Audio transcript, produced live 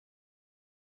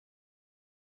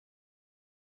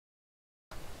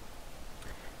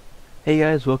Hey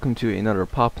guys, welcome to another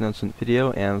pop announcement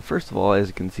video, and first of all, as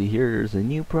you can see here, there's a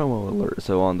new promo alert.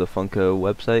 So on the Funko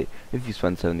website, if you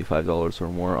spend $75 or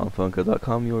more on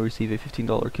Funko.com, you will receive a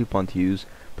 $15 coupon to use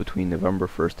between November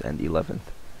 1st and 11th.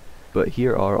 But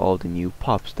here are all the new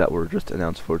pops that were just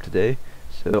announced for today.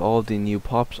 So all the new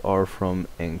pops are from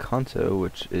Encanto,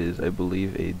 which is, I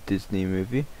believe, a Disney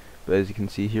movie. But as you can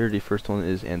see here, the first one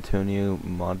is Antonio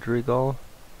Madrigal.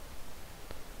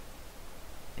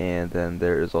 And then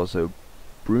there is also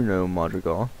Bruno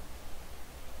Madrigal,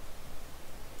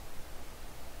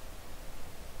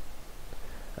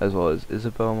 as well as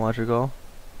Isabel Madrigal,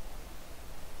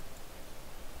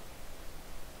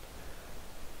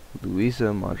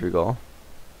 Luisa Madrigal,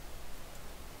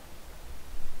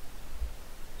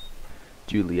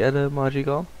 Julieta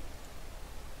Madrigal,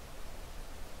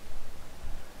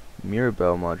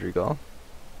 Mirabel Madrigal,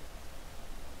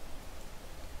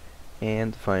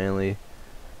 and finally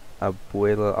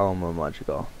Abuela Alma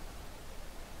Madrigal.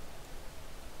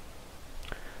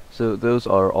 So those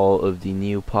are all of the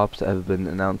new pops that have been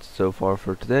announced so far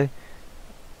for today.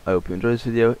 I hope you enjoyed this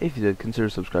video. If you did, consider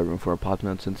subscribing for more pop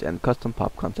announcements and custom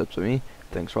pop concepts with me.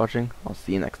 Thanks for watching. I'll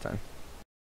see you next time.